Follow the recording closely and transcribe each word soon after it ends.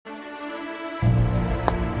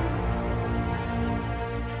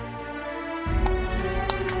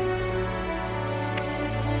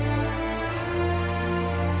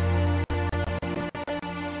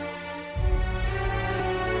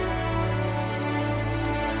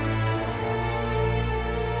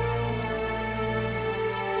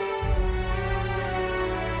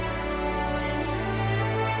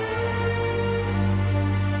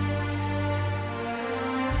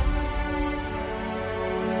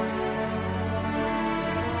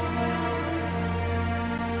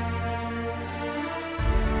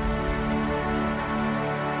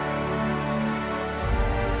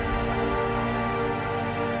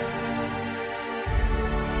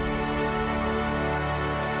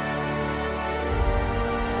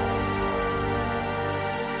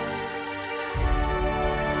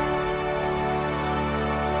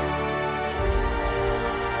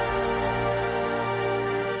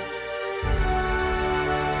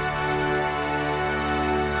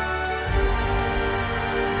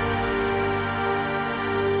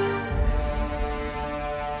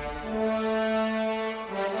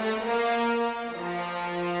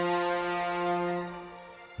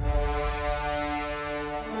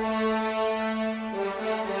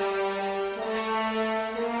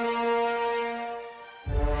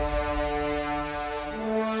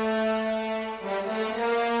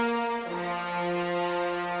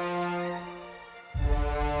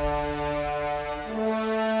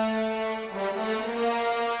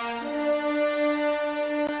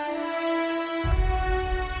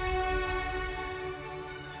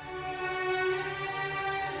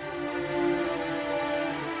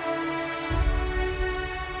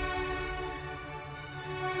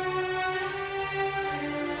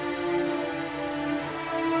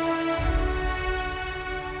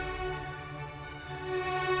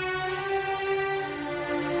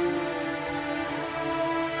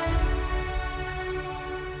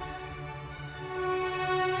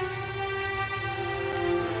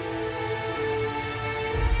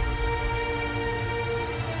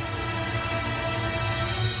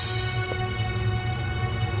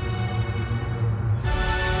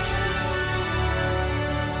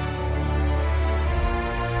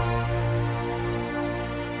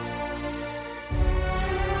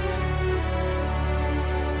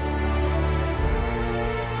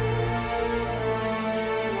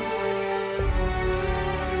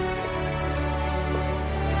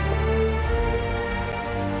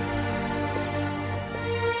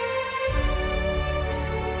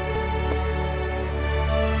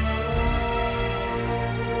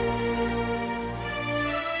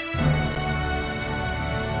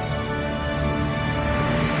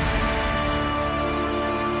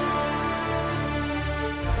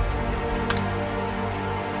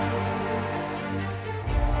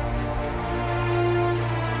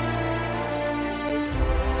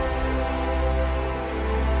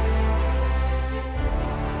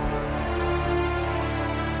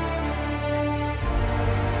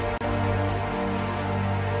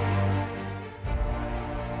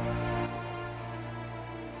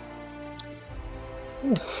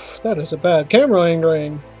Oof, that is a bad camera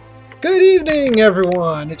angling. Good evening,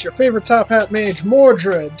 everyone! It's your favorite Top Hat mage,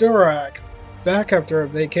 Mordred Durak, back after a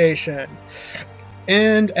vacation.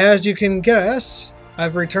 And as you can guess,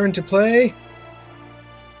 I've returned to play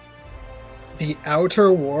The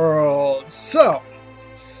Outer Worlds. So,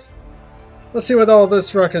 let's see what all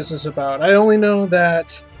this ruckus is about. I only know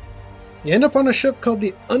that you end up on a ship called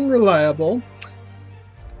the Unreliable.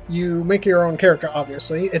 You make your own character,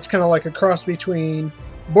 obviously. It's kind of like a cross between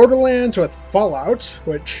Borderlands with Fallout,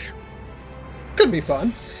 which could be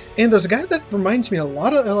fun. And there's a guy that reminds me a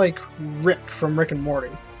lot of like Rick from Rick and Morty.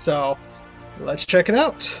 So let's check it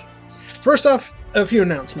out. First off, a few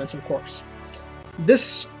announcements, of course.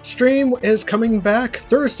 This stream is coming back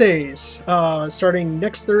Thursdays, starting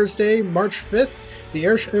next Thursday, March 5th. The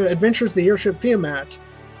Adventures of the Airship Fiamat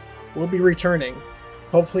will be returning.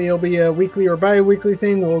 Hopefully it'll be a weekly or bi-weekly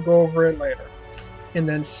thing. We'll go over it later. And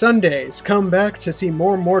then Sundays, come back to see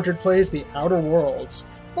more Mordred plays The Outer Worlds.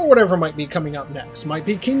 Or whatever might be coming up next. Might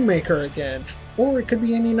be Kingmaker again. Or it could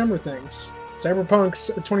be any number of things. Cyberpunk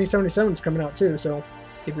 2077 is coming out too, so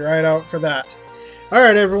keep your eye out for that.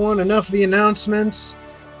 Alright everyone, enough of the announcements.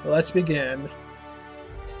 Let's begin.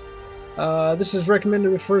 This is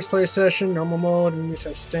recommended with first play session, normal mode, and we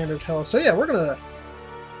have standard health. So yeah, we're gonna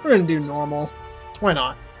do normal. Why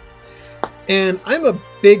not? And I'm a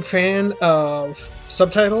big fan of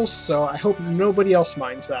subtitles, so I hope nobody else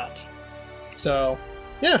minds that. So,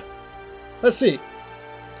 yeah. Let's see.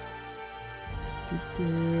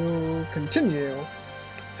 Continue.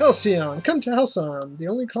 Halcyon. Come to Halcyon, the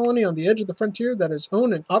only colony on the edge of the frontier that is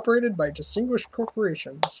owned and operated by distinguished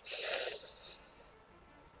corporations.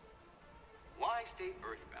 Why stay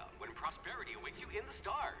earthbound when prosperity awaits you in the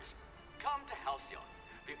stars? Come to Halcyon,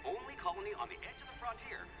 the only colony on the edge of the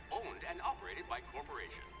frontier, owned and operated by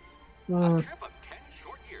corporations. A trip of 10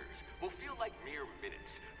 short years will feel like mere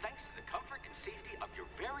minutes, thanks to the comfort and safety of your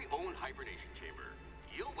very own hibernation chamber.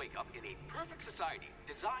 You'll wake up in a perfect society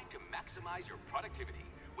designed to maximize your productivity,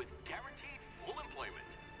 with guaranteed full employment.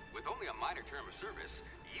 With only a minor term of service,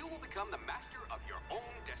 you will become the master of your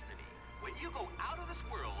own destiny when you go out of this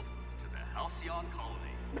world to the Halcyon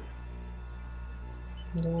colony.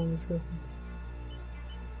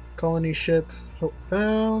 Colony ship, hope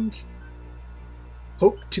found.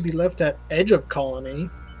 Hope to be left at edge of colony.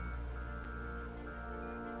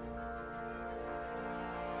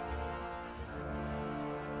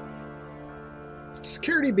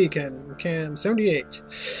 Security beacon, cam 78.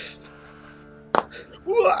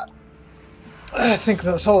 I think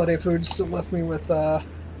those holiday foods still left me with, yeah,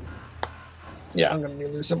 I'm gonna need to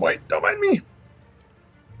lose some weight. Don't mind me.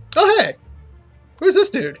 Oh, hey! Who's this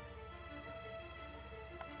dude?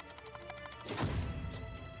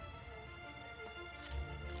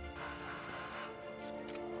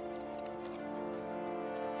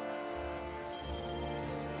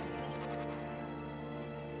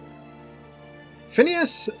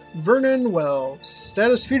 Phineas Vernon Wells.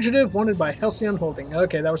 Status fugitive, wanted by Halcyon Holding.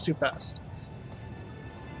 Okay, that was too fast.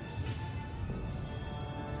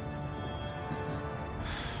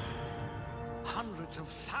 Hundreds of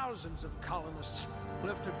thousands of colonists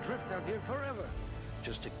left adrift out here forever,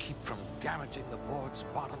 just to keep from damaging the board's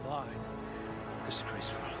bottom line.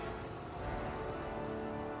 Disgraceful.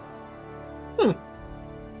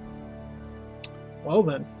 Well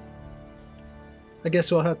then. I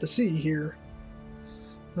guess we'll have to see here.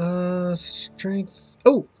 Strength.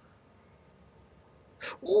 Oh!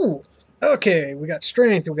 Ooh! Okay, we got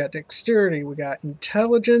strength, we got dexterity, we got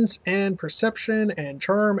intelligence and perception and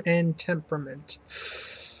charm and temperament.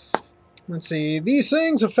 Let's see, these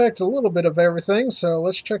things affect a little bit of everything, so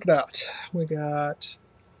let's check it out. We got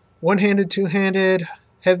one-handed, two-handed,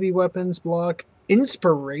 heavy weapons block,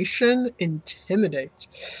 inspiration, intimidate.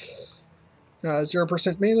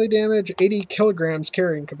 0% melee damage, 80 kilograms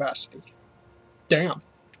carrying capacity. Damn.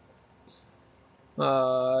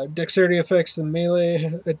 Dexterity affects the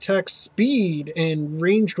melee attack speed and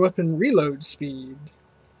ranged weapon reload speed.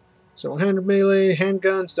 So hand melee,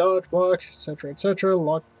 handguns, dodge, block, etc., etc.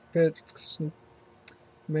 Lockpick,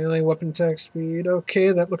 melee weapon attack speed.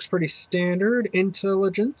 Okay, that looks pretty standard.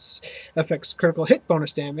 Intelligence affects critical hit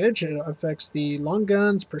bonus damage. It affects the long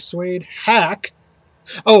guns, persuade, hack.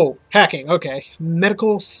 Oh, hacking. Okay,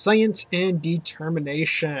 medical, science, and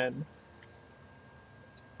determination.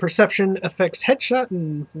 Perception affects headshot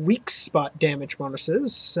and weak spot damage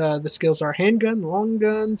bonuses. The skills are handgun, long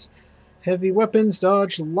guns, heavy weapons,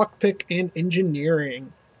 dodge, lockpick, and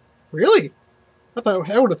engineering. Really?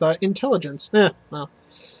 I would have thought intelligence. Well.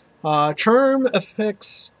 Charm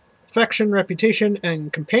affects affection, reputation,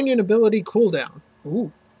 and companion ability cooldown.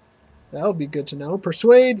 Ooh. That'll be good to know.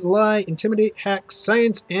 Persuade, lie, intimidate, hack,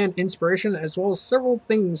 science, and inspiration, as well as several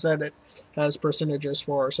things that it has percentages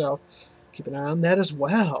for. So keep an eye on that as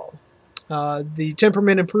well. The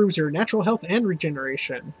temperament improves your natural health and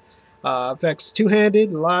regeneration. Affects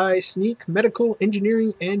two-handed, lie, sneak, medical,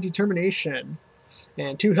 engineering, and determination.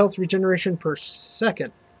 And 2 health regeneration per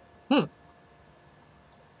second. And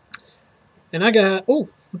I got, oh,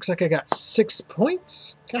 looks like I got 6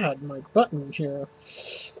 points. God, my button here.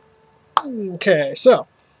 Okay, so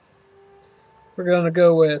we're going to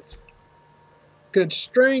go with good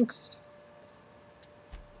strength,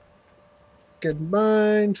 good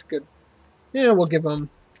mind, good, yeah, we'll give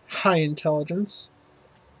them high intelligence,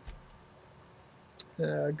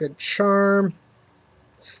 good charm.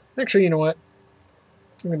 Actually, you know what?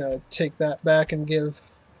 I'm going to take that back and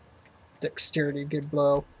give dexterity good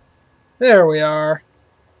blow. There we are.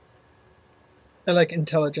 I like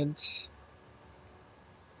intelligence.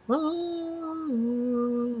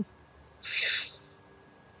 We'll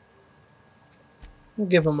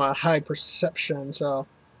give him a high perception, so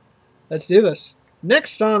let's do this.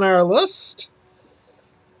 Next on our list,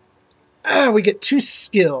 we get 2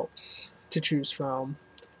 skills to choose from.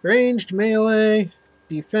 Ranged, melee,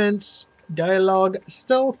 defense, dialogue,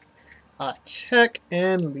 stealth, attack,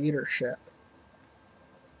 and leadership.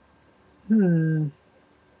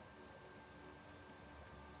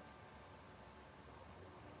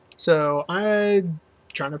 So I'm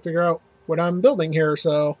trying to figure out what I'm building here.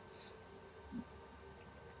 So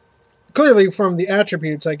clearly from the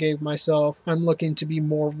attributes I gave myself, I'm looking to be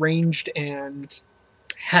more ranged and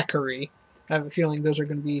hackery. I have a feeling those are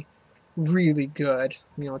going to be really good,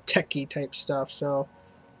 you know, techie type stuff. So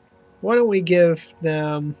why don't we give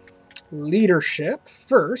them leadership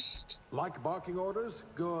first? Like barking orders?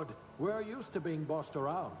 Good. We're used to being bossed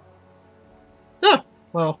around. Ah,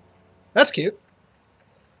 well, that's cute.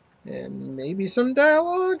 And maybe some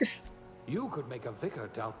dialogue? You could make a vicar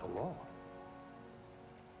doubt the law.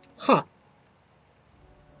 Huh.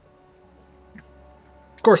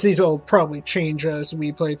 Of course, these will probably change as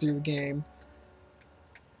we play through the game.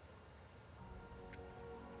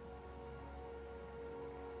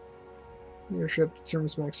 Leadership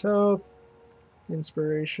determines max health.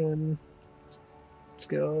 Inspiration.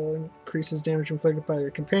 Skill increases damage inflicted by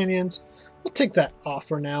your companions. We'll take that off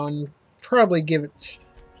for now and probably give it...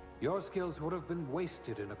 Your skills would have been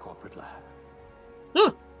wasted in a corporate lab.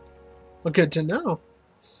 Huh. Well, good to know.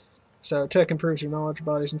 So tech improves your knowledge,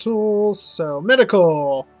 bodies, and tools. So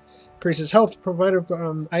medical increases health provided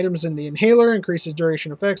items in the inhaler, increases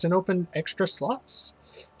duration effects, and open extra slots.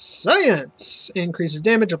 Science increases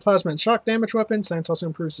damage of plasma and shock damage weapons. Science also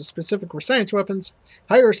improves the specific for science weapons.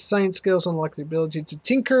 Higher science skills unlock the ability to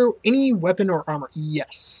tinker any weapon or armor.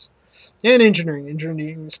 Yes. And engineering.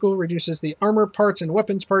 Engineering school reduces the armor parts and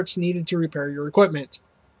weapons parts needed to repair your equipment.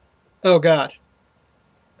 Oh god.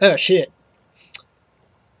 Oh shit.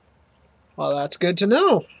 Well, that's good to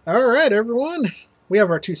know. Alright, everyone. We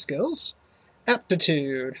have our 2 skills.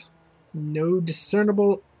 Aptitude. No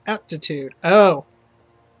discernible aptitude. Oh.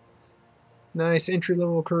 Nice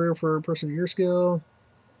entry-level career for a person of your skill.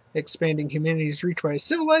 Expanding humanity's reach by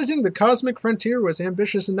civilizing the cosmic frontier was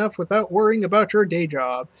ambitious enough without worrying about your day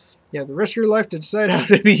job. You have the rest of your life to decide how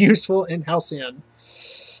to be useful in Halcyon.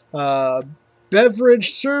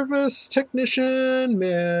 Beverage service technician.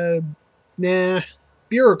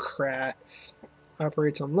 Bureaucrat.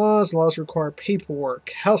 Operates on laws. Laws require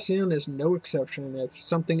paperwork. Halcyon is no exception. If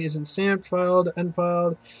something isn't stamped, filed,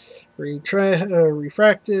 unfiled,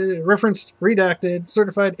 refracted, referenced, redacted,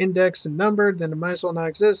 certified, indexed, and numbered, then it might as well not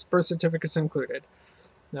exist. Birth certificates included.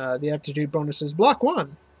 The aptitude bonus is block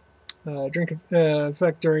 1. Drink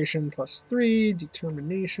effect duration +3.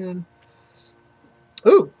 Determination.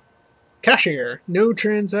 Ooh! Cashier. No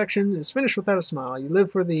transaction is finished without a smile. You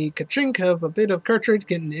live for the ka-chink of a bit of cartridge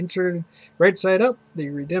getting inserted right side up,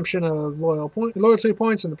 the redemption of loyalty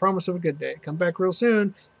points, and the promise of a good day. Come back real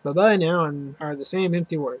soon. Bye-bye now, and are the same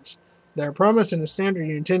empty words. They're a promise and a standard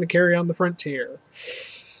you intend to carry on the frontier.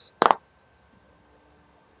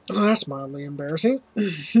 Oh, that's mildly embarrassing.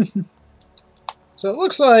 So it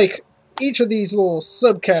looks like each of these little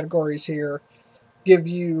subcategories here give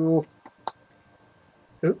you...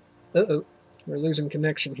 Uh-oh, we're losing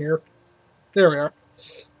connection here. There we are.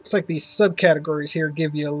 Looks like these subcategories here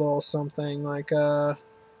give you a little something like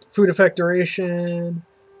food effect duration,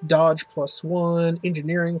 dodge +1,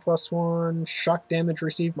 engineering +1, shock damage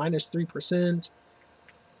received -3%,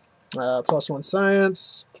 +1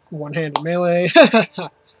 science, one-handed melee,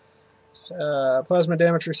 plasma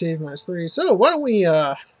damage received -3. So why don't we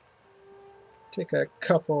take a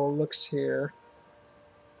couple looks here.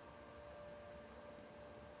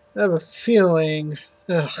 I have a feeling...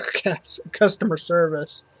 Ugh, customer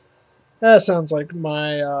service. That sounds like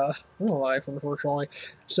my real life, unfortunately.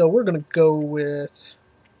 So we're going to go with...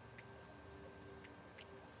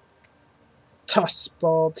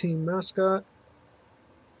 Tossball team mascot.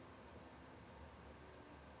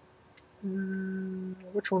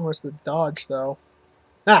 Which one was the Dodge, though?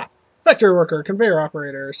 Ah! Factory worker, conveyor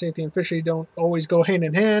operator. Safety and fishy don't always go hand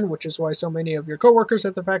in hand, which is why so many of your coworkers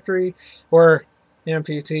at the factory were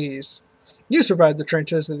amputees. You survived the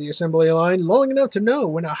trenches of the assembly line long enough to know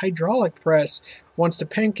when a hydraulic press wants to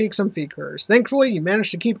pancake some figures. Thankfully, you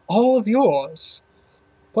managed to keep all of yours.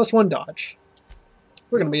 Plus 1 Dodge.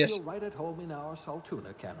 We're going to be right at home in our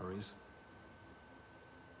Saltuna canneries.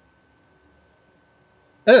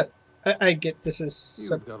 I get this is...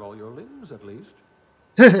 You've got all your limbs, at least.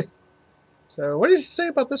 So, what does he say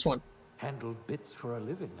about this one? Handle bits for a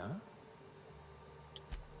living, huh?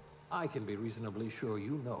 I can be reasonably sure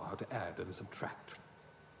you know how to add and subtract.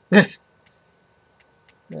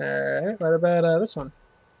 Alright, what about this one?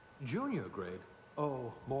 Junior grade?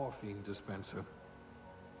 Oh, morphine dispenser.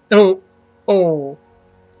 Oh.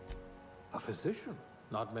 A physician?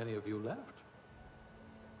 Not many of you left.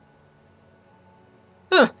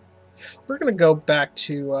 Huh. We're going to go back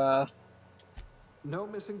to... No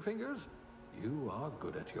missing fingers? You are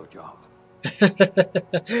good at your job.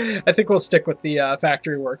 I think we'll stick with the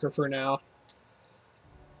factory worker for now.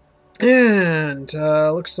 And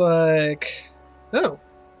looks like... Oh.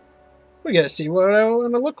 We gotta see what I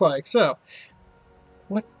want to look like. So,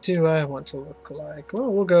 what do I want to look like?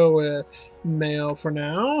 Well, we'll go with male for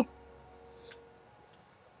now.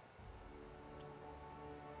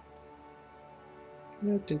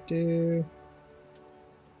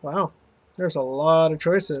 Wow. There's a lot of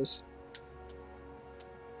choices.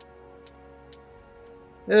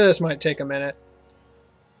 This might take a minute.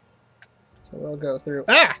 So we'll go through...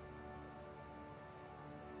 Ah!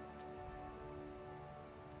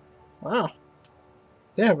 Wow.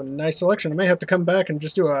 They have a nice selection. I may have to come back and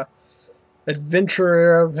just do a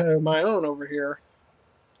adventure of my own over here.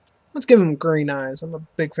 Let's give them green eyes. I'm a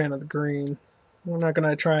big fan of the green. We're not going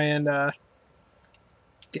to try and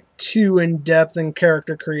get too in-depth in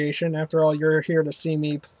character creation. After all, you're here to see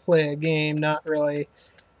me play a game, not really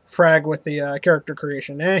frag with the character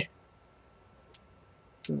creation, eh?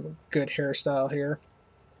 Good hairstyle here.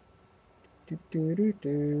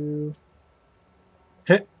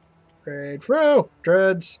 Grade fro!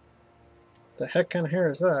 Dreads. The heck kind of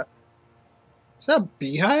hair is that? Is that a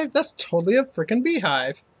beehive? That's totally a freaking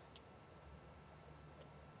beehive.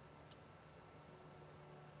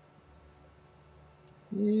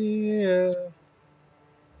 Yeah.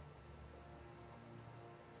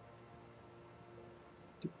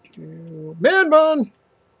 Man bun!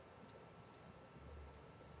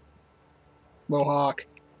 Mohawk.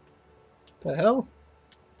 The hell?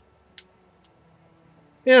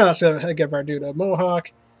 Yeah, let's give our dude a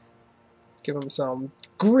mohawk. Give him some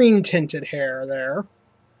green tinted hair there.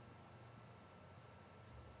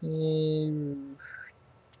 Kind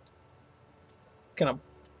of.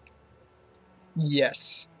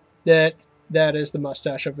 Yes. That is the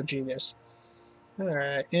mustache of a genius.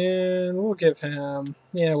 Alright, and we'll give him...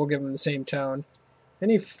 Yeah, we'll give him the same tone.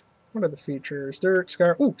 What are the features? Dirt,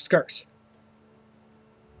 scar... Ooh, scars.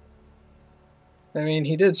 I mean,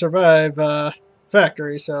 he did survive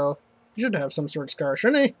factory, so he should have some sort of scar,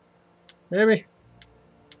 shouldn't he? Maybe.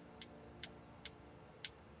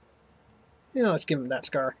 Yeah, let's give him that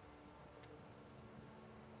scar.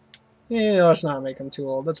 Yeah, let's not make him too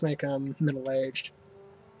old. Let's make him middle-aged.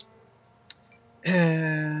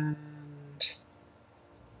 And...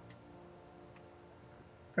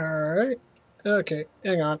 Alright. Okay,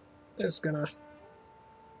 hang on. It's gonna...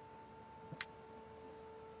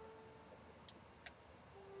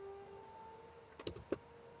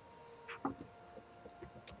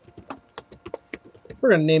 We're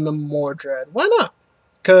gonna name him Mordred. Why not?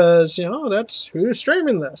 Because, you know, that's who's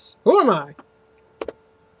streaming this. Who am I?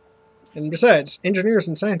 And besides, engineers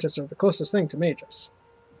and scientists are the closest thing to mages.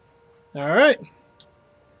 Alright.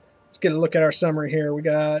 Let's get a look at our summary here. We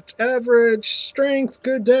got average strength,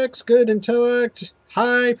 good dex, good intellect,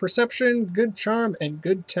 high perception, good charm, and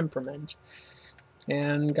good temperament.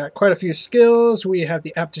 And got quite a few skills. We have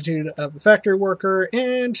the aptitude of a factory worker,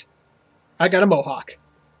 and I got a mohawk.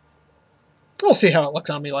 We'll see how it looks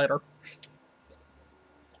on me later.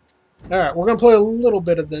 Alright, we're going to play a little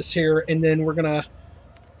bit of this here, and then we're going to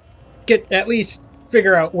at least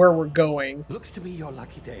figure out where we're going. Looks to be your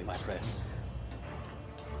lucky day, my friend.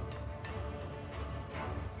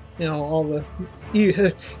 You know, all the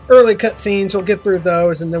early cutscenes, we'll get through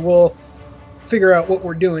those, and then we'll figure out what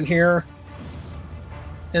we're doing here.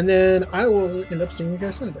 And then I will end up seeing you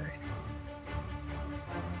guys Sunday.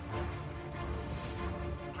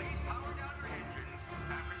 Please power down your engines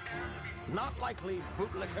and prepare to be... Not likely,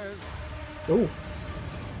 bootlickers. Oh.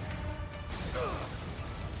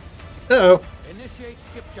 Uh-oh. Initiate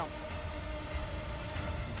skip jump.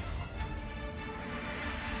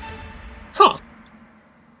 Huh.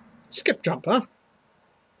 Skip jump, huh?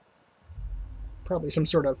 Probably some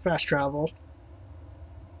sort of fast travel.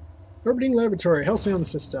 Orbiting laboratory, Halcyon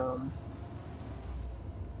system.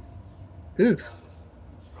 Ooh.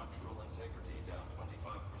 Structural integrity down 25%.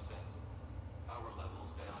 Power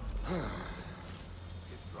levels down.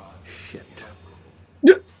 Skip drive. Shit.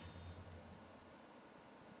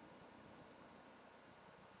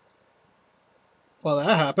 Well,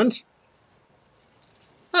 that happened.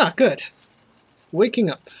 Ah, good.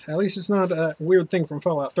 Waking up. At least it's not a weird thing from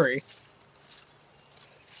Fallout 3.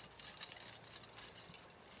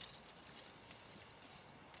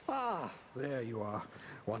 Ah, there you are.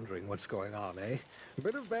 Wondering what's going on, eh? A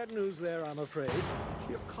bit of bad news there, I'm afraid.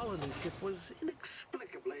 Your colony ship was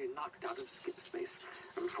inexplicably knocked out of skip space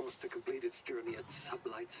and forced to complete its journey at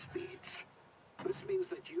sublight speeds. This means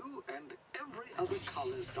that you and every other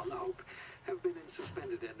colonist on the Hope have been in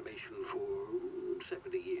suspended animation for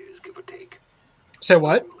 70 years, give or take. Say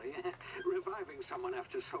what? Normally, reviving someone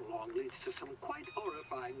after so long leads to some quite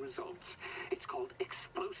horrifying results. It's called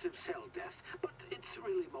explosive cell death, but it's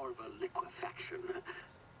really more of a liquefaction.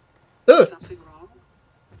 Ugh. Something wrong?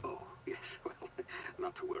 Oh, yes, well,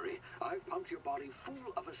 not to worry. I've pumped your body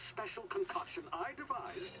full of a special concoction I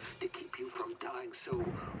devised to keep you from dying so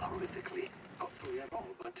horrifically. Hopefully at all,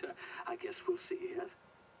 but I guess we'll see, yes?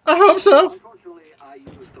 I hope so. Unfortunately, I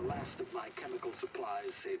used the last of my chemical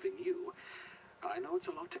supplies saving you. I know it's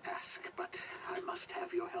a lot to ask, but I must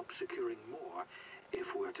have your help securing more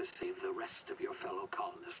if we're to save the rest of your fellow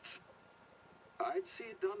colonists. I'd see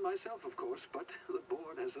it done myself, of course, but the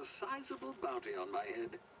board has a sizable bounty on my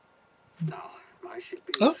head. Now, my ship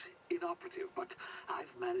is inoperative, but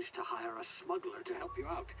I've managed to hire a smuggler to help you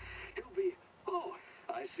out. He'll be... Oh,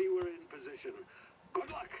 I see we're in position. Good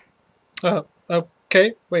luck.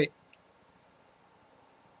 Okay, wait.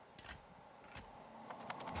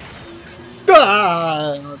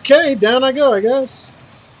 Ah, okay, down I go, I guess.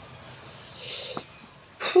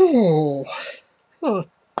 Whew. Huh.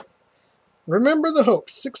 Remember the Hope,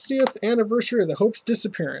 60th anniversary of the Hope's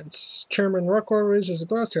disappearance. Chairman Rockwell raises a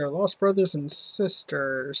glass to our lost brothers and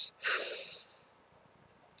sisters.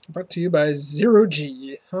 Brought to you by Zero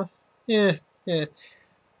G. Huh?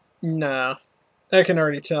 Nah. I can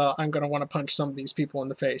already tell I'm going to want to punch some of these people in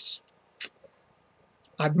the face.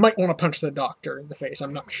 I might want to punch the doctor in the face.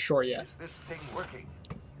 I'm not sure yet. Is this thing working?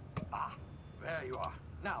 Ah, there you are.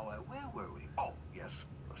 Now, where were we? Oh, yes,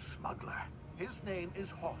 the smuggler. His name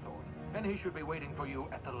is Hawthorne, and he should be waiting for you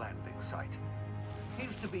at the landing site.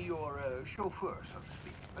 He's to be your chauffeur, so to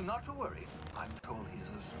speak. Not to worry. I'm told he's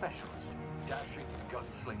a specialist. Dashing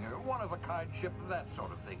gunslinger, one-of-a-kind ship, that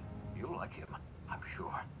sort of thing. You'll like him, I'm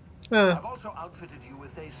sure. I've also outfitted you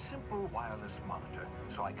with a simple wireless monitor,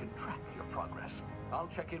 so I can track your progress. I'll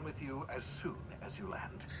check in with you as soon as you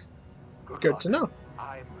land. Good luck. To know.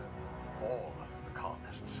 All the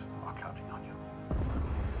colonists are counting on you.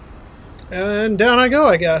 And down I go,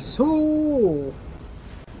 I guess. Ooh.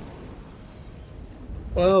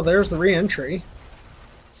 Well, there's the re-entry.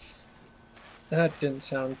 That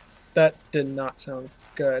did not sound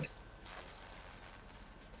good.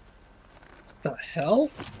 What the hell?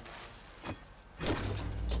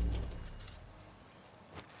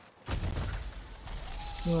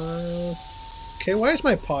 Okay, why is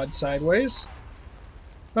my pod sideways?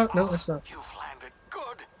 Oh, no, it's not. You've landed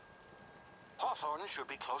good. Hawthorne should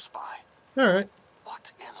be close by. Alright. What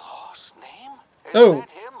in law's name? Is Oh. that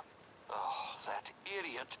him? Oh, that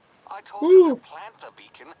idiot. I told him to plant the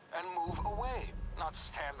beacon and move away, not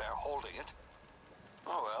stand there holding it.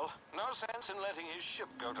 Oh well, no sense in letting his ship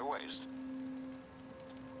go to waste.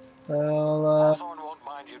 Well, Hawthorne won't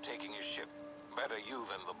mind you taking his ship. Better you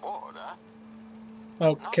than the board, huh?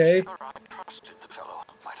 okay. Not sure I trusted the fellow.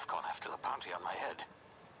 Might have gone after the bounty on my head.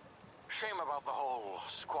 Shame about the whole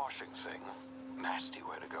squashing thing. Nasty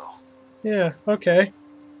way to go. Yeah, okay.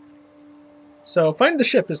 So, find the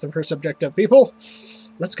ship is the first objective, people.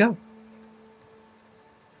 Let's go.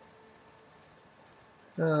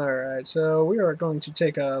 Alright, so we are going to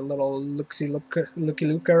take a little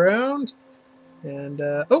looky-look around. And,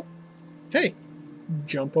 oh! Hey!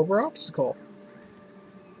 Jump over obstacle.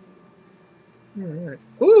 Alright.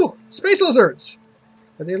 Ooh! Space lizards!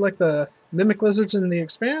 Are they like the mimic lizards in The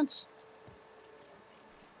Expanse?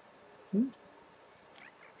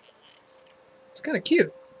 It's kind of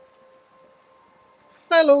cute.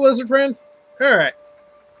 Hi, little lizard friend. Alright.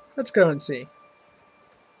 Let's go and see.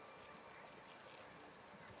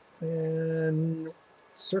 And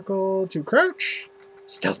circle to crouch.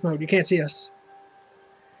 Stealth mode, you can't see us.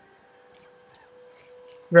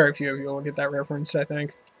 Very few of you will get that reference, I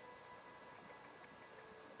think.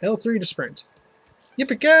 L3 to sprint.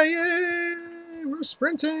 Yippee-ki-yay! We're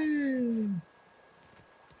sprinting!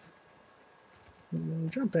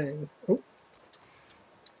 Jumping. Oh.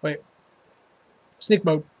 Wait. Sneak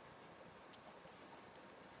mode.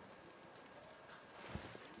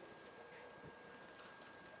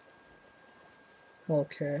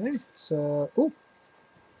 Okay, so...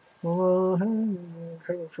 Oh!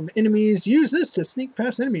 From enemies. Use this to sneak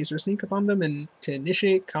past enemies or sneak up on them and to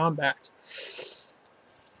initiate combat.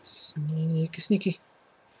 Sneaky, sneaky.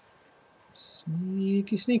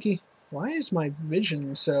 Sneaky, sneaky. Why is my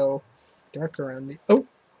vision so dark around me? Oh!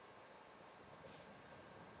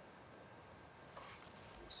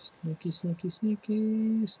 Sneaky, sneaky,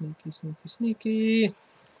 sneaky. Sneaky, sneaky, sneaky.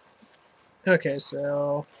 Okay,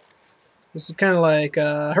 so... This is kind of like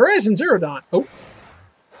Horizon Zero Dawn. Oh!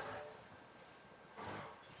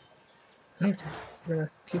 Okay, we're gonna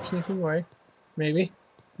keep sneaking away. Maybe.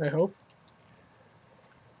 I hope.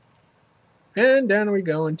 And down we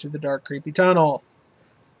go into the dark, creepy tunnel.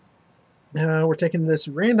 We're taking this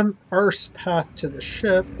random arse path to the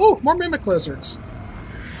ship. Oh, more mimic lizards.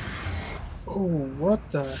 Oh, what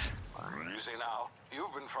the... You see now,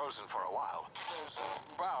 you've been frozen for a while. There's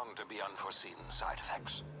bound to be unforeseen side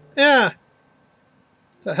effects. Yeah.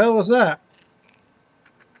 The hell was that?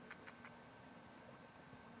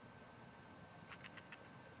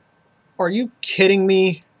 Are you kidding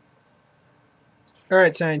me?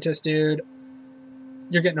 Alright, scientist dude.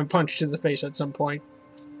 You're getting a punch to the face at some point.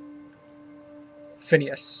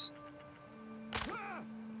 Phineas.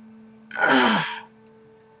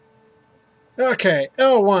 Okay,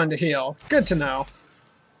 L1 to heal. Good to know.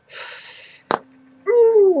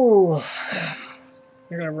 Ooh. I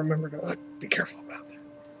gotta remember to be careful about that.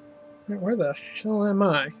 Where the hell am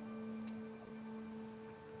I?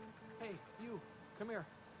 Hey, you. Come here.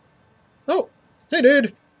 Oh, hey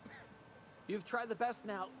dude. You've tried the best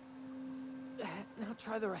now. Now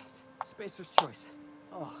try the rest. Spacer's choice.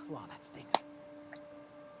 Oh, wow, that stings.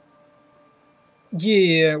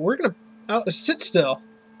 Yeah, we're gonna sit still.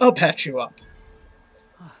 I'll patch you up.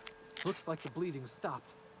 Looks like the bleeding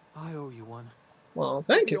stopped. I owe you one. Well,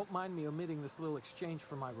 thank you. Don't mind me omitting this little exchange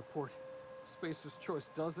from my report. Spacer's choice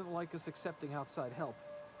doesn't like us accepting outside help.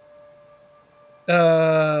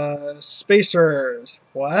 Spacers.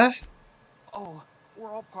 What? Oh,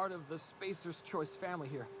 we're all part of the Spacer's Choice family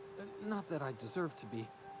here. Not that I deserve to be.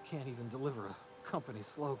 Can't even deliver a company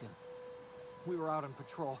slogan. We were out on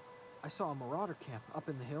patrol. I saw a marauder camp up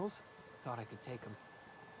in the hills. Thought I could take him.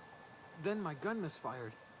 Then my gun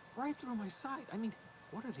misfired. Right through my side. I mean,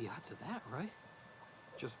 what are the odds of that, right?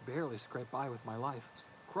 Just barely scraped by with my life.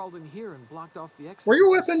 Crawled in here and blocked off the exit. Were your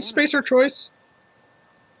weapons Spacer Choice?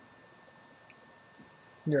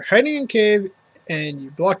 You're hiding in a cave and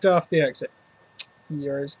you blocked off the exit.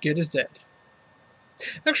 You're as good as dead.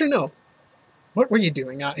 Actually, no. What were you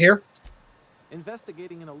doing out here?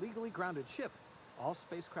 Investigating an illegally grounded ship. All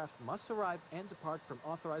spacecraft must arrive and depart from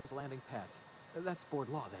authorized landing pads. That's board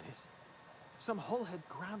law, that is. Some hull had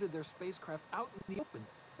grounded their spacecraft out in the open.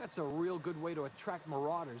 That's a real good way to attract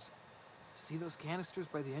marauders. See those canisters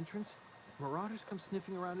by the entrance? Marauders come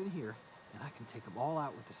sniffing around in here, and I can take them all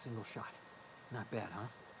out with a single shot. Not bad, huh?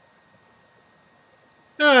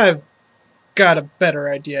 I've got a better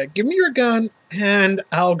idea. Give me your gun, and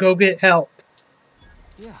I'll go get help.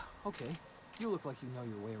 Yeah, okay. You look like you know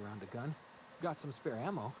your way around a gun. Got some spare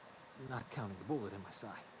ammo, not counting the bullet in my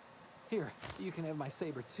side. Here, you can have my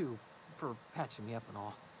saber too, for patching me up and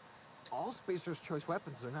all. All Spacer's Choice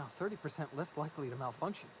weapons are now 30% less likely to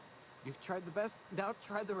malfunction. You've tried the best, now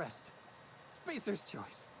try the rest. Spacer's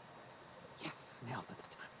Choice. Yes, nailed it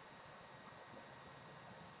that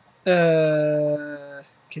time.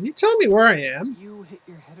 Can you tell me where I am? You hit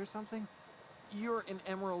your head or something? You're in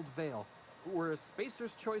Emerald Vale. We're a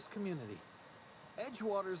Spacer's Choice community.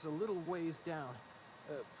 Edgewater's a little ways down.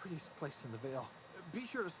 Prettiest place in the Vale. Be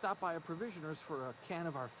sure to stop by a provisioner's for a can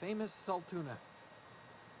of our famous salt tuna.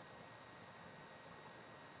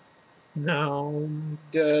 No.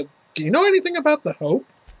 Do you know anything about the Hope?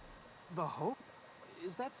 The Hope?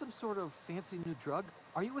 Is that some sort of fancy new drug?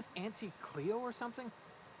 Are you with Auntie Cleo or something?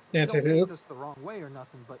 Don't take this the wrong way or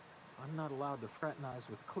nothing, but I'm not allowed to fraternize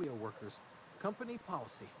with Cleo workers. Company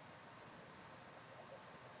policy.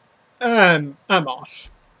 I'm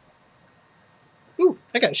off. Ooh,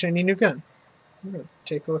 I got a shiny new gun. I'm gonna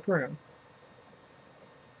take a look around.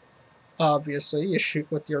 Obviously, you shoot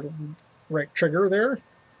with your right trigger there.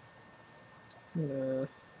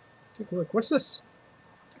 Take a look. What's this?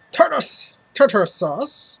 Tartar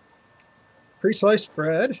sauce. Pre-sliced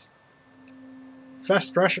bread.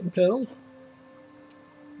 Fast ration pill.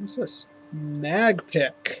 What's this? Mag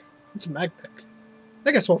pick. What's a mag pick?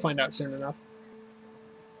 I guess we'll find out soon enough.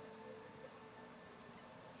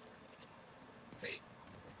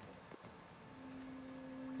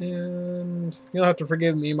 And you'll have to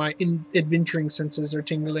forgive me, my adventuring senses are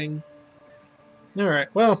tingling. Alright,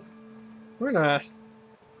 well, we're gonna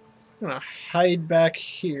hide back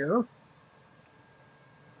here.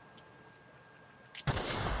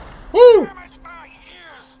 Woo!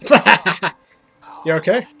 You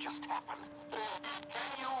okay? Just happened.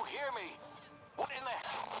 Can you hear me? What in the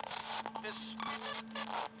this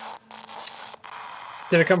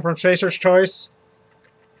Did it come from Spacer's Choice?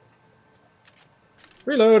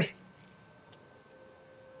 Reload.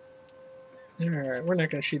 Alright, we're not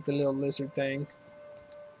gonna shoot the little lizard thing.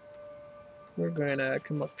 We're gonna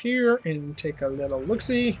come up here and take a little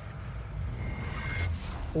look-see.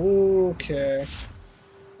 Okay.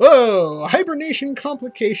 Whoa! Hibernation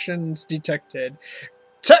complications detected.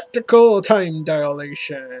 Tactical time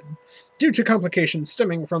dilation. Due to complications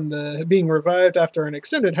stemming from the being revived after an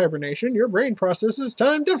extended hibernation, your brain processes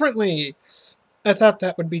time differently. I thought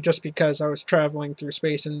that would be just because I was traveling through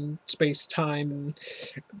space and space-time and...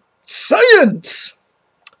 Science!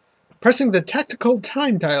 Pressing the tactical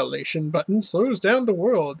time dilation button slows down the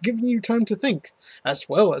world, giving you time to think, as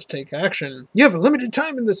well as take action. You have a limited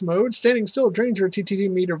time in this mode. Standing still drains your TTD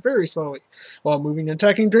meter very slowly, while moving and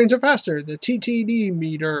attacking drains it faster. The TTD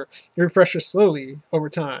meter refreshes slowly over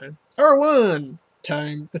time. R1!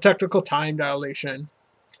 The tactical time dilation.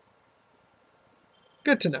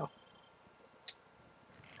 Good to know.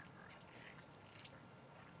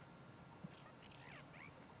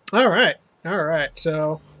 Alright,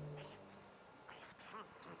 so...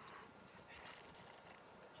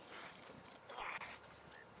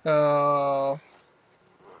 Oh,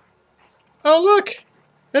 look!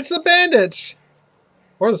 It's the bandits!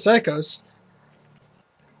 Or the psychos.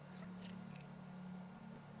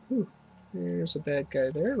 Ooh, there's a bad guy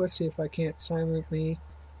there. Let's see if I can't silently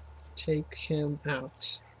take him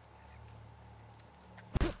out.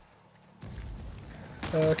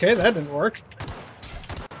 Okay, that didn't work.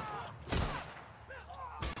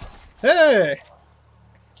 Hey!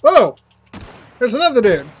 Whoa! There's another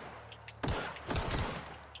dude!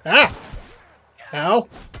 Ah! Ow!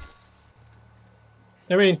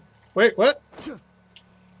 I mean, wait, what?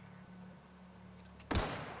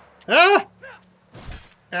 Ah!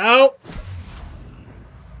 Ow!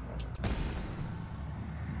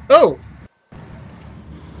 Oh!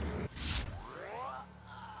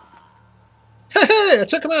 Hey, I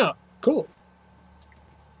took him out! Cool.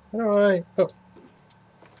 How do I... Oh.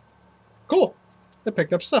 Cool! I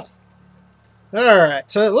picked up stuff.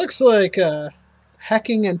 Alright, so it looks like,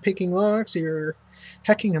 hacking and picking locks. Your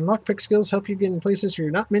hacking and lockpick skills help you get in places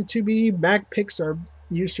you're not meant to be. Mag picks are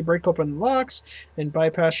used to break open locks, and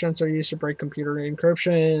bypass shunts are used to break computer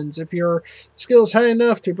encryptions. If your skill is high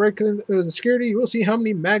enough to break the security, you will see how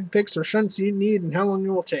many mag picks or shunts you need and how long it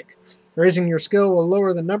will take. Raising your skill will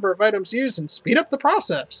lower the number of items used and speed up the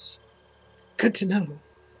process. Good to know.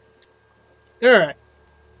 Alright.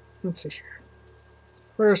 Let's see here.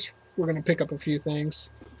 First, we're going to pick up a few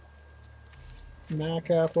things.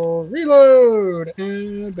 Mac apple, reload,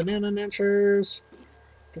 and banana nantures.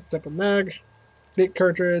 Picked up a mag, big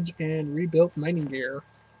cartridge, and rebuilt mining gear.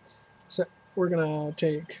 So we're gonna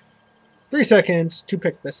take 3 seconds to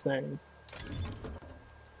pick this thing.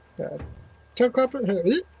 Tail clapper,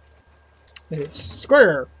 it's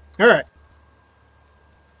square. All right,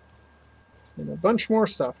 and a bunch more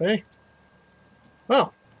stuff, eh?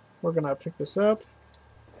 Well, we're gonna pick this up.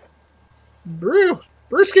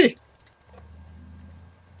 Brewski.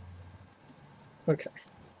 Okay.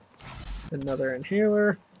 Another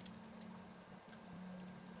inhaler.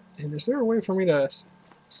 And is there a way for me to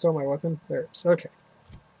store my weapon? There it is. Okay.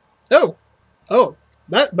 Oh,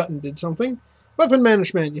 that button did something. Weapon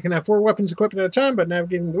management. You can have 4 weapons equipped at a time, but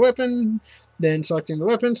navigating the weapon, then selecting the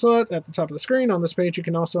weapon slot at the top of the screen. On this page, you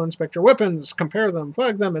can also inspect your weapons, compare them,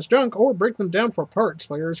 flag them as junk, or break them down for parts.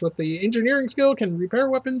 Players with the engineering skill can repair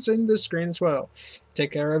weapons in this screen as well.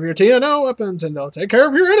 Take care of your TNO weapons, and they'll take care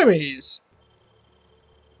of your enemies.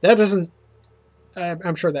 That doesn't...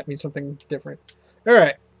 I'm sure that means something different.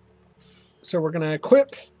 Alright. So we're going to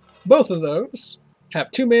equip both of those. Have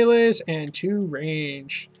 2 melees and 2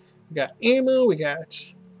 range. We got ammo, we got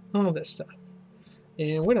all this stuff.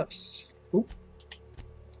 And what else? Oop.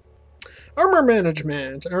 Armor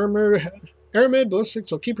management. Aramid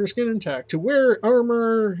ballistics will keep your skin intact. To wear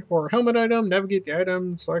armor or helmet item, navigate the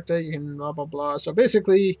item, select it, you can blah blah blah. So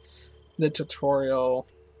basically, the tutorial.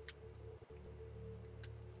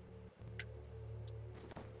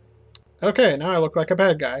 Okay, now I look like a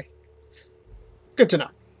bad guy. Good to know.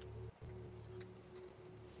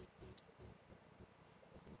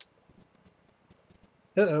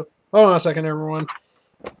 Uh-oh. Hold on a second, everyone.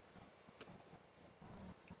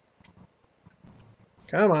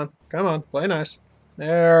 Come on. Come on. Play nice.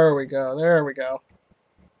 There we go. There we go.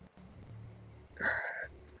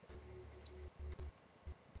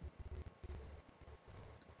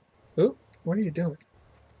 Oop. What are you doing?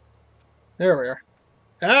 There we are.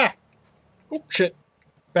 Ah! Oop, shit.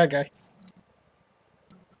 Bad guy.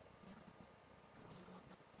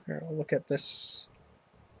 Here, I'll look at this.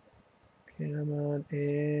 Come on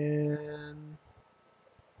in.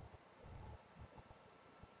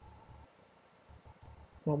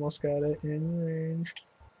 Almost got it in range.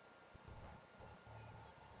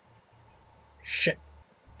 Shit.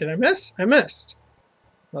 Did I miss? I missed.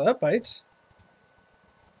 Well, that bites.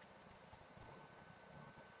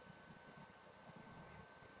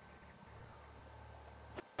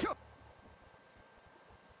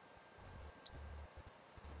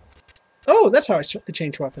 Oh, that's how I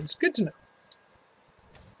change weapons. Good to know.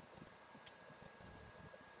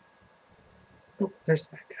 Oh, there's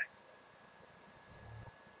that guy.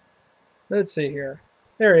 Let's see here.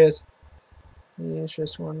 There he is. He's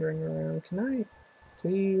just wandering around. Can I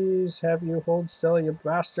please have you hold still, you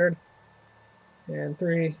bastard? And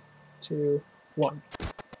 3, 2, 1.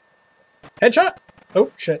 Headshot!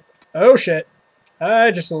 Oh, shit. Oh, shit.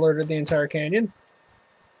 I just alerted the entire canyon.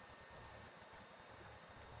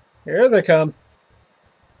 Here they come.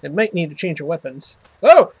 It might need to change of weapons.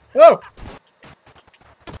 Oh! Oh!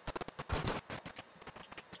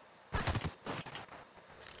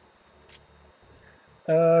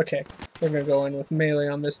 Okay. We're gonna go in with melee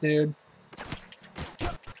on this dude.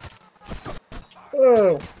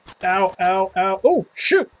 Oh! Ow, ow, ow. Oh,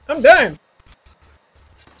 shoot! I'm dying!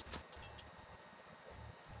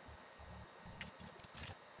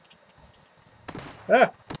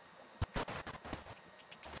 Ah!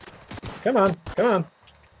 Come on, come on.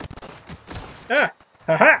 Ah!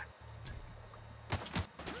 Ha-ha!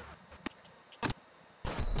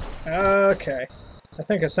 Okay. I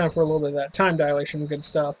think it's time for a little bit of that time dilation good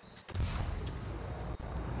stuff.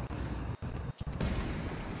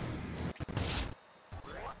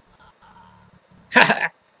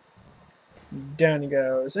 Ha-ha! Down he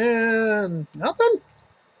goes. And nothing?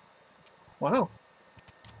 Wow.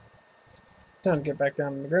 Time to get back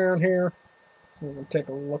down on the ground here. We're going to take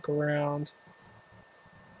a look around.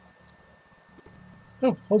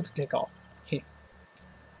 Oh, hold to take off.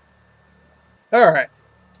 Alright.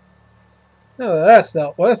 Now that that's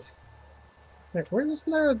dealt with. Wait, where's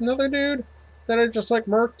there another dude that I just like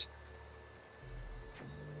murked?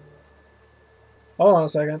 Hold on a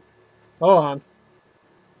second. Hold on.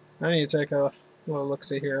 I need to take a little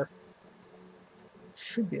look-see here.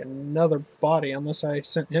 Should be another body unless I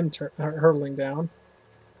sent him hurtling down.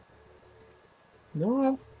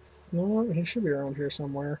 No, no, he should be around here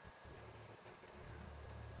somewhere.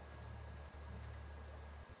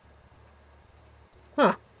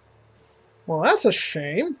 Huh. Well, that's a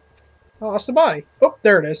shame. I lost the body. Oh,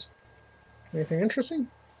 there it is. Anything interesting?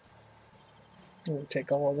 We're going to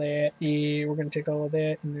take all of that. Yeah, we're going to take all of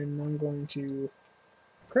that, and then I'm going to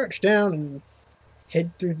crouch down and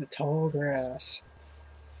head through the tall grass.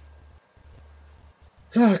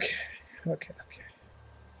 Okay, okay, okay.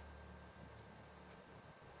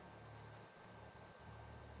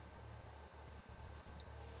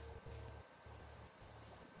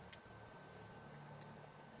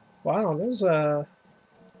 Wow,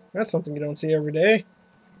 that's something you don't see every day.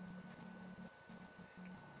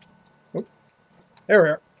 Oop. There we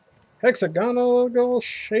are. Hexagonal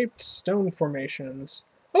shaped stone formations.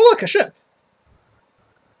 Oh look, a ship!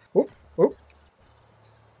 Oop, oop.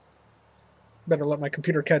 Better let my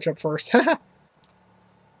computer catch up first.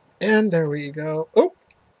 And there we go. Oop.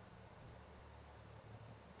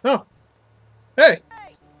 Oh. Hey!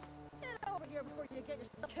 Hey! Get over here before you get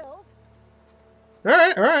yourself killed.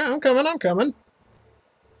 Alright, I'm coming.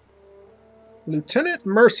 Lieutenant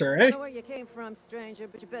Mercer, I eh? know where you came from, stranger,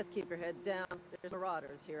 but you best keep your head down. There's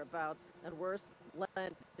marauders hereabouts, and worse,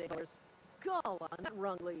 landers. Gall on that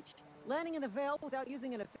rung leech. Landing in the Vale without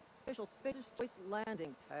using an official Spacer's Choice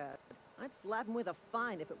landing pad. I'd slap him with a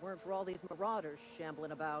fine if it weren't for all these marauders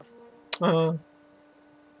shambling about.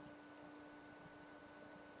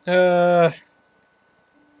 Yeah,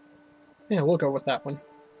 we'll go with that one.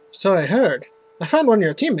 So I heard. I found one of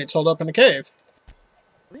your teammates holed up in a cave.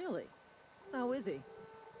 Really? is he?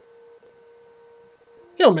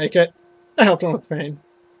 He'll make it. I helped him with pain.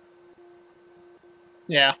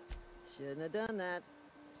 Yeah. Shouldn't have done that.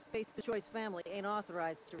 Space Choice family ain't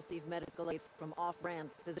authorized to receive medical aid from off-brand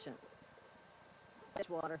physician.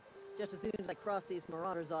 Water. Just as soon as I cross these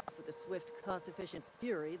marauders off with the swift, cost-efficient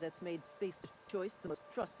fury that's made Space Choice the most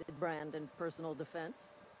trusted brand in personal defense,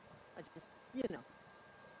 I just, you know,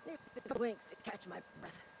 need a couple winks to catch my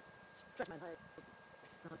breath, stretch my legs,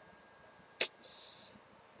 son.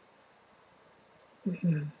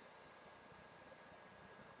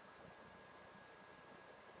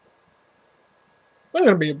 I'm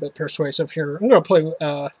gonna be a bit persuasive here. I'm gonna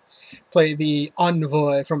play the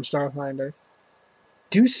envoy from Starfinder.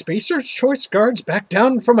 Do Spacer's Choice guards back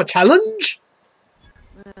down from a challenge?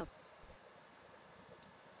 Well,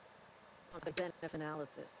 the benefit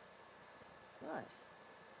analysis. But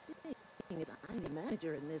seeing as I'm the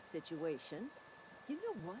manager in this situation, you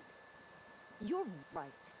know what? You're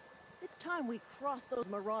right. It's time we cross those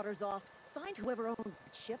marauders off, find whoever owns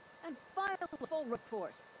the ship, and file a full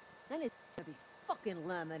report. Then it's gonna be fucking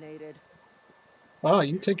laminated. Wow,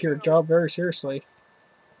 you take your job very seriously.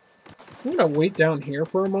 I'm gonna wait down here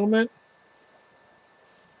for a moment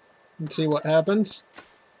and see what happens.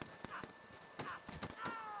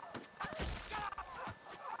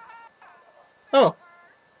 Oh.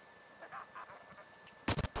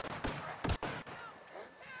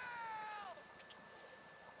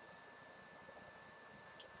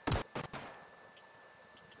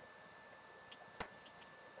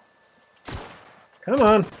 Come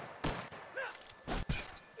on.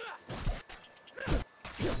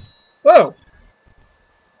 Whoa!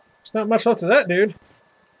 There's not much left of that, dude.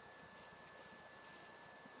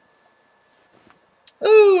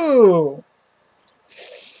 Ooh!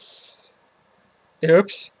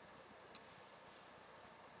 Oops.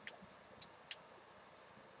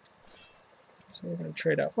 So we're going to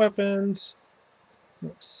trade out weapons.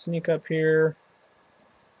 Sneak up here.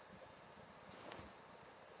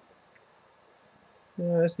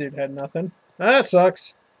 Oh, this dude had nothing. That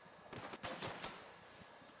sucks.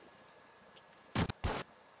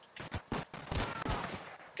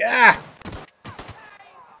 Gah!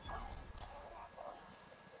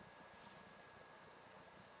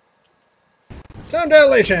 Tone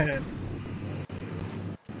dilation!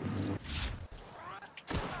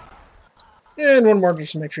 And one more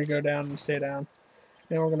just to make sure you go down and stay down.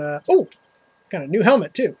 And we're gonna... Oh! Got a new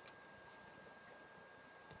helmet, too.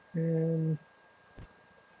 And...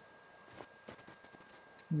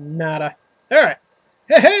 Nada. Alright.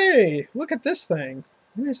 Hey, hey! Look at this thing.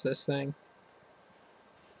 What is this thing?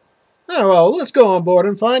 Oh, well, let's go on board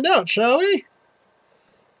and find out, shall we?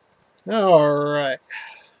 Alright.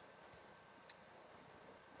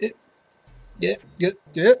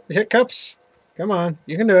 Yep. Hiccups. Come on.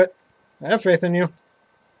 You can do it. I have faith in you.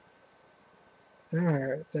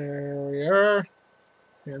 Alright, there we are.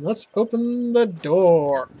 And let's open the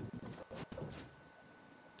door.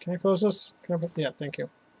 Can I close this? Can I put, yeah, thank you.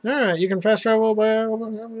 Alright, you can fast travel by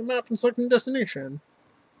the map and selecting destination.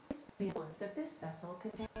 That this vessel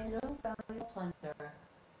contains no valuable plunder.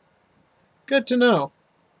 Good to know.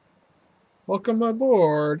 Welcome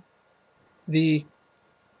aboard the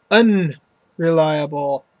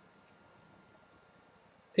unreliable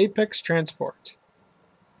Apex Transport.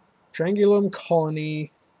 Triangulum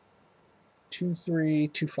Colony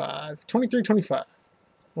 2325. I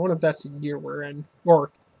wonder if that's the year we're in. Or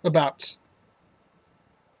about.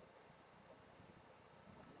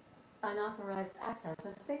 Unauthorized access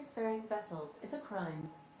of spacefaring vessels is a crime.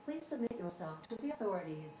 Please submit yourself to the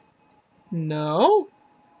authorities. No?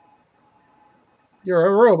 You're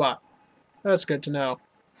a robot. That's good to know.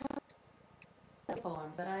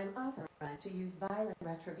 Informed that I am authorized to use violent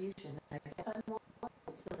retribution against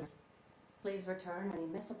unwanted citizens. Please return any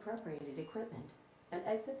misappropriated equipment and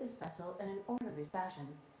exit this vessel in an orderly fashion.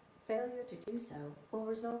 Failure to do so will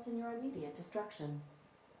result in your immediate destruction.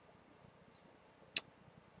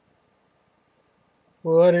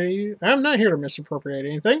 What are you? I'm not here to misappropriate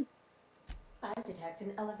anything. I detect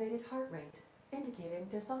an elevated heart rate, indicating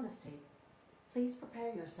dishonesty. Please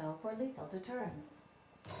prepare yourself for lethal deterrence.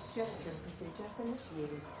 Jettison procedures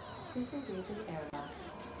initiated. Disengage in airlocks.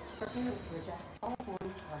 Prepare to eject all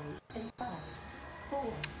boarding parties in 5,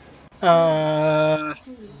 4,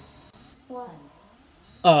 2,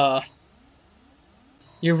 1.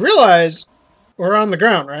 You realize we're on the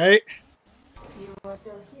ground, right? You are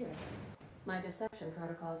still here. My deception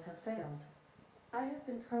protocols have failed. I have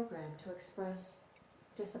been programmed to express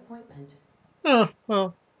disappointment. Oh,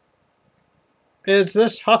 well. Is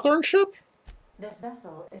this Hawthorne ship? This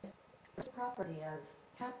vessel is the property of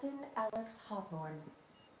Captain Alex Hawthorne.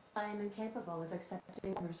 I am incapable of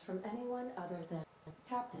accepting orders from anyone other than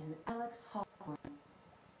Captain Alex Hawthorne.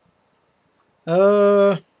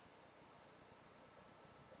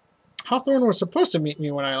 Hawthorne was supposed to meet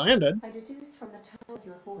me when I landed. I deduce from the tone of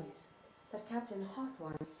your voice that Captain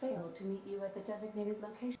Hawthorne failed to meet you at the designated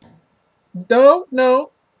location. No,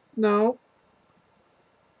 no, no.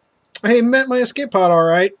 I met my escape pod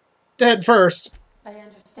alright. Dead first. I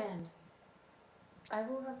understand. I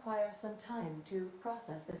will require some time to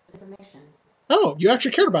process this information. Oh, you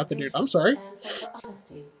actually cared about the dude. I'm sorry. And for your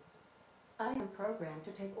honesty, I am programmed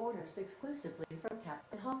to take orders exclusively from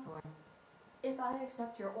Captain Hawthorne. If I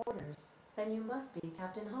accept your orders, then you must be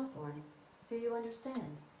Captain Hawthorne. Do you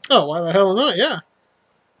understand? Oh, why the hell not? Yeah.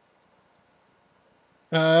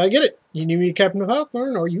 I get it. You need me, Captain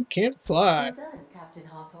Hawthorne, or you can't fly. Well done, Captain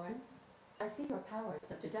Hawthorne. I see your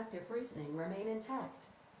powers of deductive reasoning remain intact.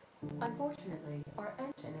 Unfortunately, our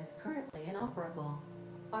engine is currently inoperable.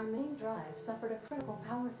 Our main drive suffered a critical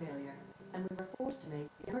power failure, and we were forced to make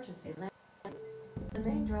emergency landing. The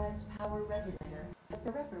main drive's power regulator has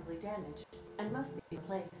been irreparably damaged and must be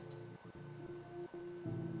replaced.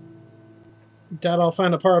 Doubt I'll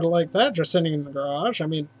find a part like that just sitting in the garage. I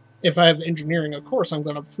mean, if I have engineering, of course I'm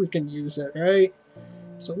going to freaking use it, right?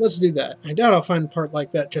 So let's do that. I doubt I'll find a part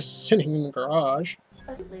like that just sitting in the garage.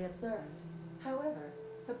 Astutely observed. However,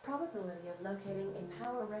 the probability of locating a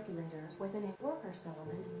power regulator within a worker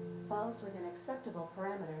settlement falls within acceptable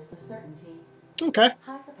parameters of certainty. Okay.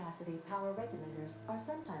 High-capacity power regulators are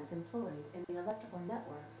sometimes employed in the electrical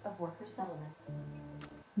networks of worker settlements.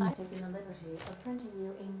 I've taken the liberty of printing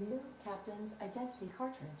you a new Captain's Identity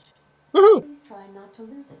cartridge. Woohoo! Please try not to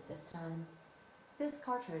lose it this time. This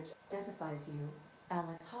cartridge identifies you,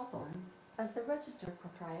 Alex Hawthorne, as the registered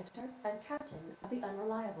proprietor and captain of the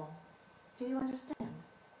Unreliable. Do you understand?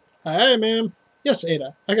 Aye, ma'am. Yes,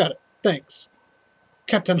 Ada. I got it. Thanks.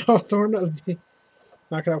 Captain Hawthorne of the...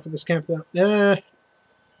 Knock it off with this camp, though.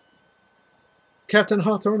 Captain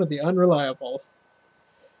Hawthorne of the Unreliable.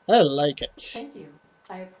 I like it. Thank you.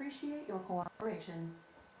 I appreciate your cooperation.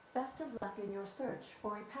 Best of luck in your search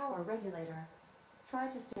for a power regulator. Try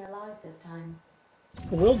to stay alive this time.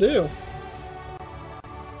 Will do.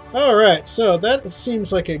 Alright, so that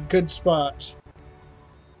seems like a good spot.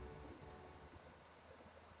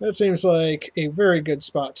 That seems like a very good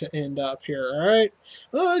spot to end up here, alright?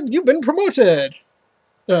 You've been promoted!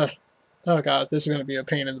 Oh god, this is going to be a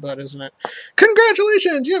pain in the butt, isn't it?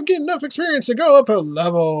 Congratulations! You have gained enough experience to go up a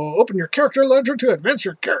level. Open your character ledger to advance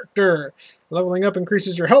your character. Leveling up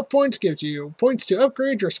increases your health points, gives you points to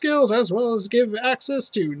upgrade your skills, as well as give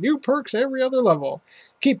access to new perks every other level.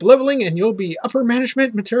 Keep leveling and you'll be upper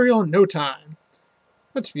management material in no time.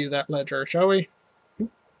 Let's view that ledger, shall we?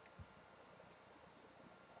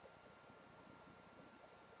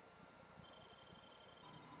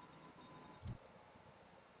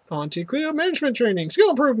 On to Clio management training. Skill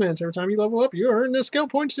improvements. Every time you level up, you earn the skill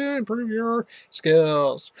points to improve your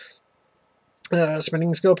skills.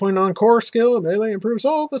 Spending a skill point on core skill and melee improves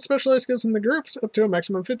all the specialized skills in the group up to a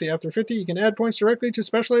maximum of 50. After 50, you can add points directly to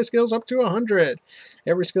specialized skills up to 100.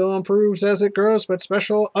 Every skill improves as it grows, but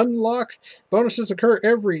special unlock bonuses occur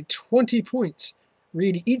every 20 points.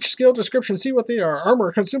 Read each skill description, see what they are.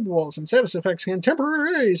 Armor, consumables, and status effects can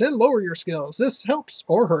temporarily raise and lower your skills. This helps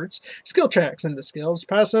or hurts skill checks, and the skills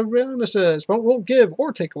passive bonuses but won't give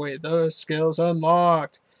or take away those skills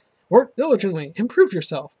unlocked. Work diligently, improve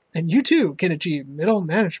yourself, and you too can achieve middle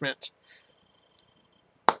management.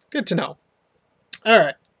 Good to know.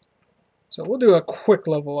 Alright, so we'll do a quick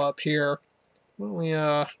level up here. When we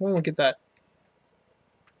get that.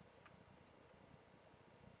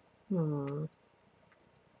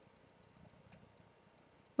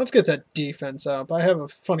 Let's get that defense up. I have a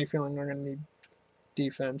funny feeling we're going to need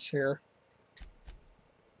defense here.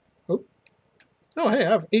 Oh, hey, I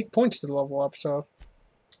have 8 points to level up, so...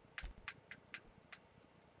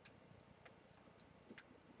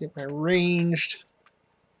 Get my ranged,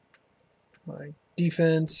 my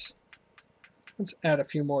defense. Let's add a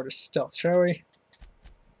few more to stealth, shall we?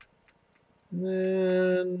 And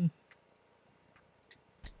then...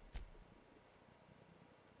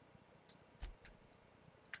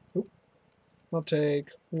 I'll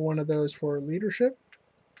take one of those for leadership.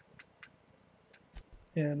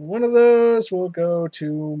 And one of those will go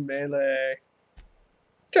to melee.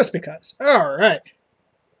 Just because. Alright.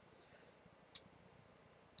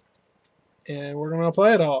 And we're going to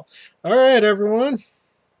apply it all. Alright, everyone.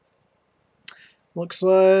 Looks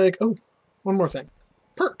like... Oh, one more thing.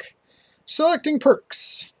 Perk. Selecting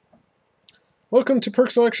perks. Welcome to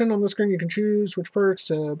perk selection. On the screen, you can choose which perks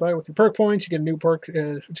to buy with your perk points. You get a new perk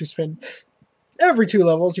to spend... every 2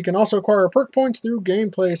 levels. You can also acquire perk points through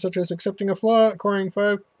gameplay, such as accepting a flaw. Acquiring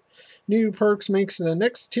 5 new perks makes the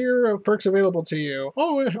next tier of perks available to you.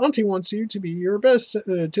 Oh, Auntie wants you to be your best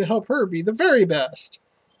to help her be the very best.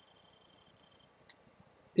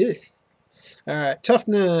 Ew. Alright,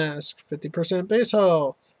 toughness, 50% base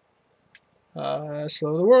health.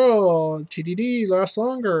 Slow the world, TDD, lasts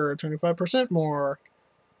longer, 25% more.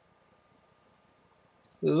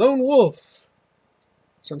 Lone Wolf.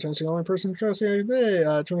 Sometimes the only person trusting every day.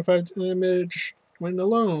 25 damage when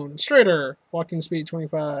alone. Strider, walking speed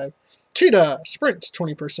 25. Cheetah, sprint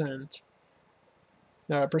 20%.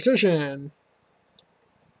 Precision.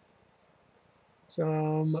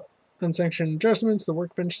 Some unsanctioned adjustments. The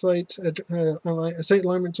workbench site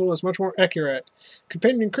alignment tool is much more accurate.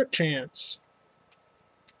 Companion crit chance.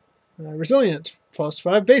 Resilient, plus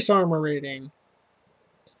 5 base armor rating.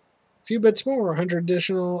 Few bits more, 100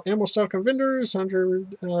 additional ammo stock on vendors,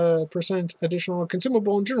 100% additional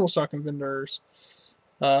consumable and general stock on vendors,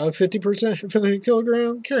 50% 50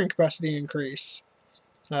 kilogram carrying capacity increase,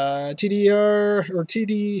 TDR or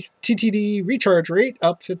TTD recharge rate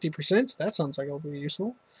up 50%. That sounds like it'll be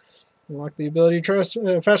useful. Unlock the ability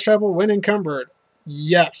to fast travel when encumbered.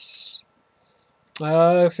 Yes.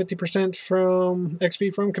 50% from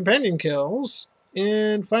XP from companion kills,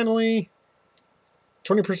 and finally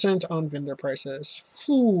 20% on vendor prices.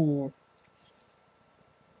 Whew.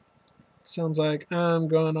 Sounds like I'm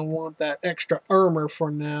gonna want that extra armor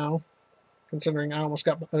for now, considering I almost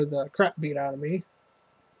got the crap beat out of me.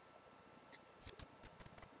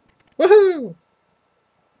 Woohoo!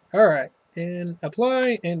 Alright, and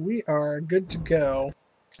apply, and we are good to go.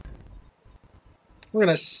 We're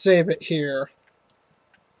gonna save it here.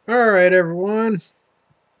 Alright, everyone.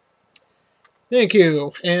 Thank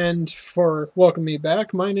you, and for welcoming me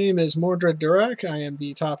back. My name is Mordred Durak. I am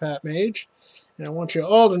the Top Hat Mage, and I want you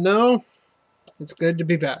all to know it's good to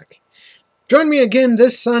be back. Join me again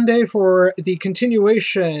this Sunday for the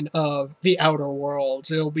continuation of The Outer Worlds.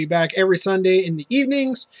 It'll be back every Sunday in the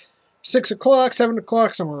evenings, 6 o'clock, 7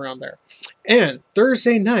 o'clock, somewhere around there. And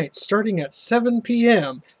Thursday night, starting at 7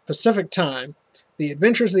 p.m. Pacific Time, The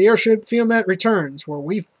Adventures of the Airship Fiamat returns, where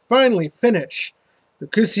we finally finish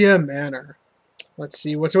Lucusia Manor. Let's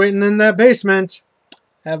see what's waiting in that basement.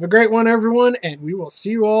 Have a great one, everyone, and we will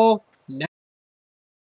see you all